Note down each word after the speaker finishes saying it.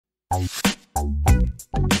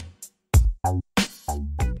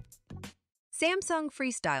Samsung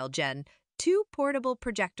Freestyle Gen 2 portable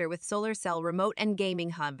projector with SolarCell Remote and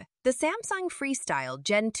gaming hub. The Samsung Freestyle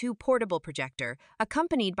Gen 2 portable projector,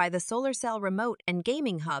 accompanied by the SolarCell Remote and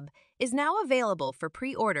gaming hub, is now available for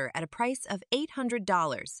pre-order at a price of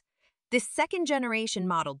 $800. This second-generation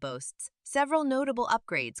model boasts several notable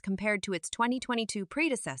upgrades compared to its 2022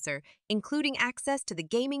 predecessor, including access to the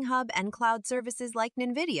gaming hub and cloud services like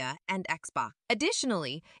NVIDIA and Xbox.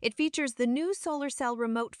 Additionally, it features the new SolarCell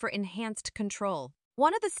Remote for enhanced control.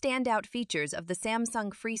 One of the standout features of the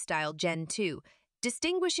Samsung Freestyle Gen 2,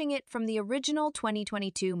 distinguishing it from the original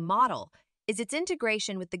 2022 model, is its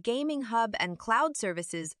integration with the gaming hub and cloud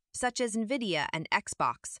services such as NVIDIA and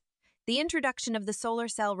Xbox. The introduction of the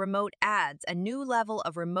SolarCell Remote adds a new level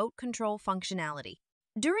of remote control functionality.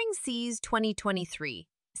 During CES 2023,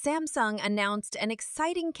 Samsung announced an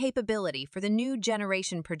exciting capability for the new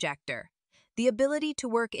generation projector: the ability to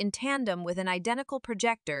work in tandem with an identical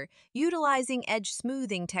projector utilizing edge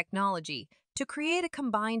smoothing technology to create a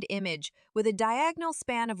combined image with a diagonal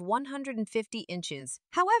span of 150 inches.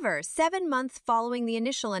 However, 7 months following the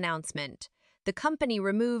initial announcement, the company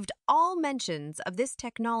removed all mentions of this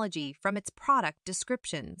technology from its product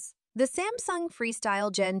descriptions. The Samsung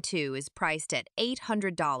Freestyle Gen 2 is priced at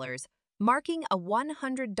 $800, marking a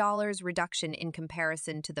 $100 reduction in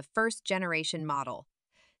comparison to the first-generation model.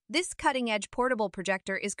 This cutting-edge portable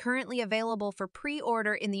projector is currently available for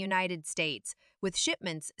pre-order in the United States, with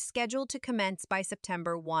shipments scheduled to commence by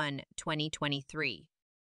September 1, 2023.